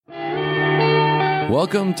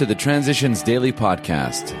Welcome to the Transitions Daily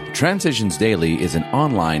podcast. Transitions Daily is an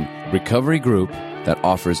online recovery group that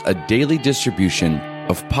offers a daily distribution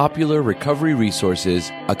of popular recovery resources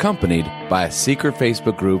accompanied by a secret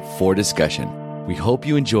Facebook group for discussion. We hope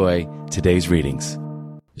you enjoy today's readings.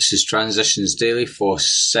 This is Transitions Daily for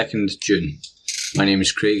 2nd June. My name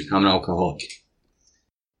is Craig, I'm an alcoholic.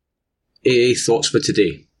 AA thoughts for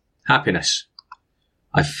today. Happiness.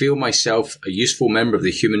 I feel myself a useful member of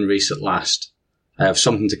the human race at last. I have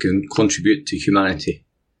something to contribute to humanity.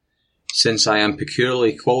 Since I am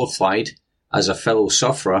peculiarly qualified as a fellow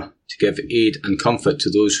sufferer to give aid and comfort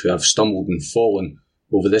to those who have stumbled and fallen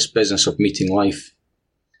over this business of meeting life,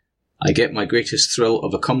 I get my greatest thrill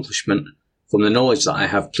of accomplishment from the knowledge that I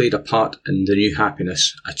have played a part in the new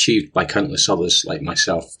happiness achieved by countless others like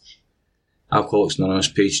myself. Alcoholics Anonymous,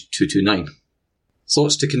 page 229.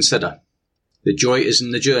 Thoughts to consider. The joy is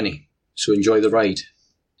in the journey, so enjoy the ride.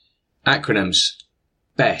 Acronyms.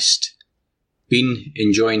 BEST. Been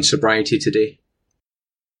enjoying sobriety today?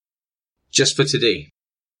 Just for today.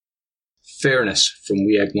 Fairness from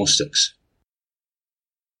We Agnostics.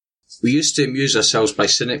 We used to amuse ourselves by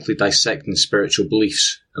cynically dissecting spiritual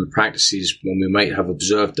beliefs and practices when we might have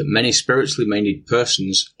observed that many spiritually minded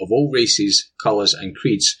persons of all races, colours and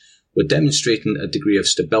creeds were demonstrating a degree of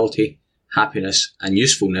stability, happiness and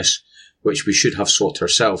usefulness which we should have sought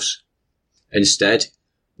ourselves. Instead,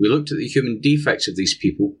 we looked at the human defects of these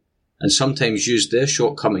people and sometimes used their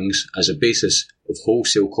shortcomings as a basis of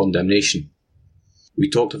wholesale condemnation. We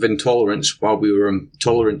talked of intolerance while we were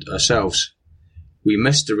intolerant ourselves. We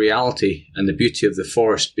missed the reality and the beauty of the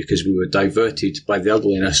forest because we were diverted by the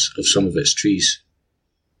ugliness of some of its trees.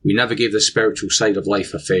 We never gave the spiritual side of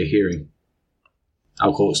life a fair hearing.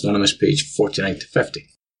 Alcoholics Anonymous, page 49 to 50.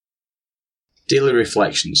 Daily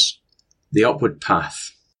Reflections. The Upward Path.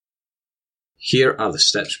 Here are the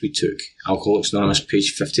steps we took. Alcoholics Anonymous,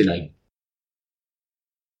 page 59.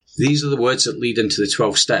 These are the words that lead into the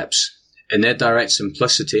 12 steps. In their direct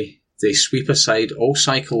simplicity, they sweep aside all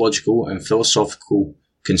psychological and philosophical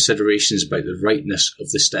considerations about the rightness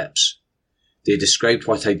of the steps. They described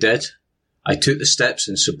what I did. I took the steps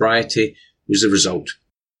and sobriety was the result.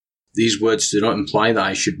 These words do not imply that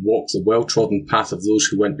I should walk the well-trodden path of those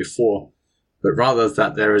who went before, but rather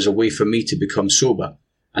that there is a way for me to become sober,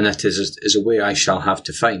 and that is a way I shall have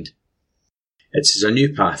to find. It is a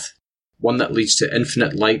new path, one that leads to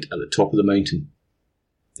infinite light at the top of the mountain.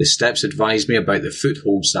 The steps advise me about the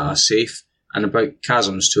footholds that are safe and about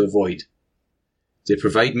chasms to avoid. They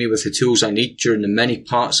provide me with the tools I need during the many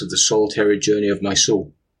parts of the solitary journey of my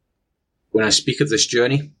soul. When I speak of this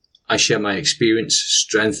journey, I share my experience,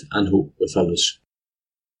 strength and hope with others.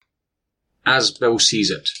 As Bill sees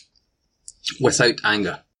it. Without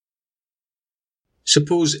anger.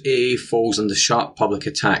 Suppose AA falls under sharp public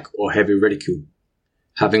attack or heavy ridicule,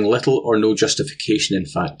 having little or no justification in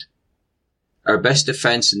fact. Our best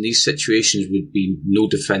defence in these situations would be no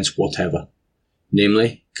defence whatever,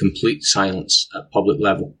 namely, complete silence at public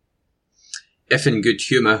level. If in good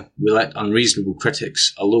humour we let unreasonable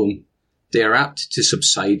critics alone, they are apt to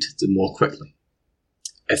subside the more quickly.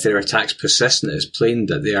 If their attacks persist and it is plain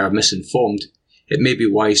that they are misinformed, it may be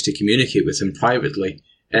wise to communicate with them privately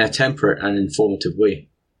in a temperate and informative way.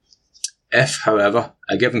 If, however,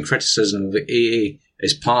 a given criticism of AA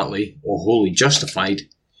is partly or wholly justified,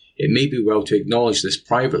 it may be well to acknowledge this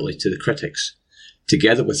privately to the critics,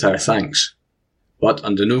 together with our thanks, but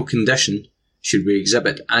under no condition should we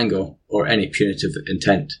exhibit anger or any punitive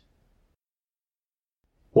intent.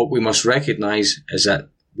 What we must recognise is that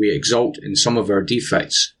we exult in some of our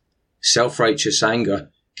defects. Self-righteous anger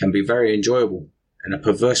can be very enjoyable. In a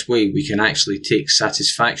perverse way, we can actually take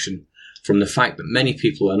satisfaction from the fact that many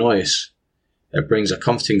people annoy us. It brings a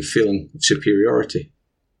comforting feeling of superiority.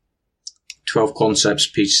 12 Concepts,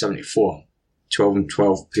 page 74. 12 and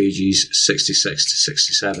 12, pages 66 to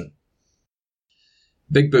 67.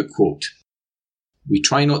 Big Book quote. We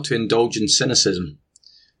try not to indulge in cynicism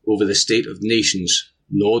over the state of nations,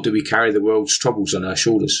 nor do we carry the world's troubles on our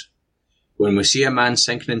shoulders. When we see a man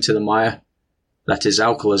sinking into the mire, that is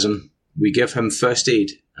alcoholism, we give him first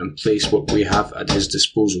aid and place what we have at his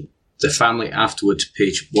disposal. The Family Afterwards,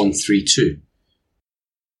 page 132.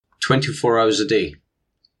 24 hours a day.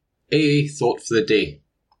 AA thought for the day.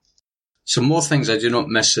 Some more things I do not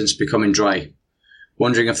miss since becoming dry.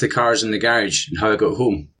 Wondering if the car is in the garage and how I got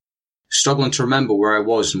home. Struggling to remember where I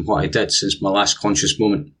was and what I did since my last conscious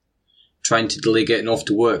moment. Trying to delay getting off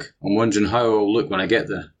to work and wondering how I will look when I get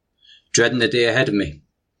there. Dreading the day ahead of me.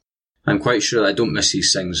 I'm quite sure that I don't miss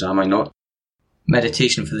these things, am I not?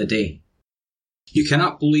 Meditation for the day. You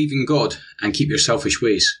cannot believe in God and keep your selfish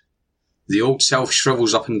ways. The old self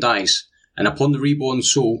shrivels up and dies, and upon the reborn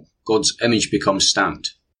soul, God's image becomes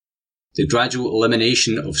stamped. The gradual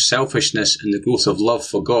elimination of selfishness and the growth of love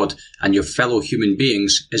for God and your fellow human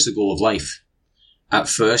beings is the goal of life. At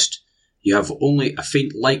first, you have only a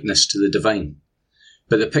faint likeness to the divine,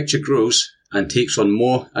 but the picture grows and takes on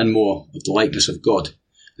more and more of the likeness of God,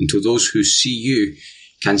 until those who see you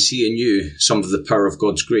can see in you some of the power of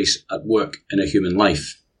God's grace at work in a human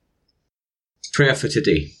life. Prayer for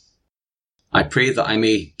today. I pray that I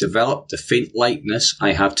may develop the faint likeness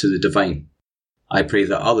I have to the divine. I pray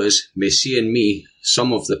that others may see in me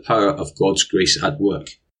some of the power of God's grace at work.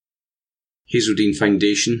 Hazeldean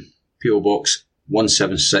Foundation, P.O. Box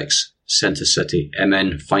 176, Centre City,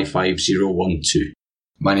 MN 55012.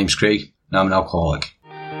 My name's Craig, and I'm an alcoholic.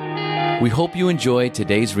 We hope you enjoyed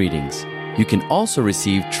today's readings. You can also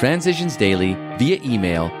receive Transitions Daily via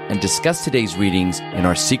email and discuss today's readings in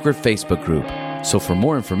our secret Facebook group. So for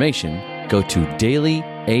more information, go to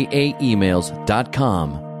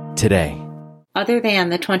dailyaaemails.com today. Other than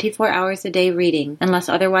the 24 hours a day reading, unless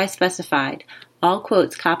otherwise specified, all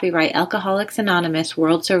quotes copyright Alcoholics Anonymous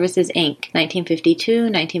World Services, Inc., 1952,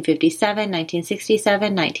 1957,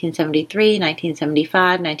 1967, 1973,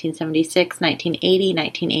 1975, 1976, 1980,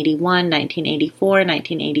 1981, 1984,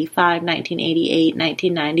 1985, 1988,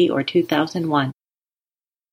 1990, or 2001.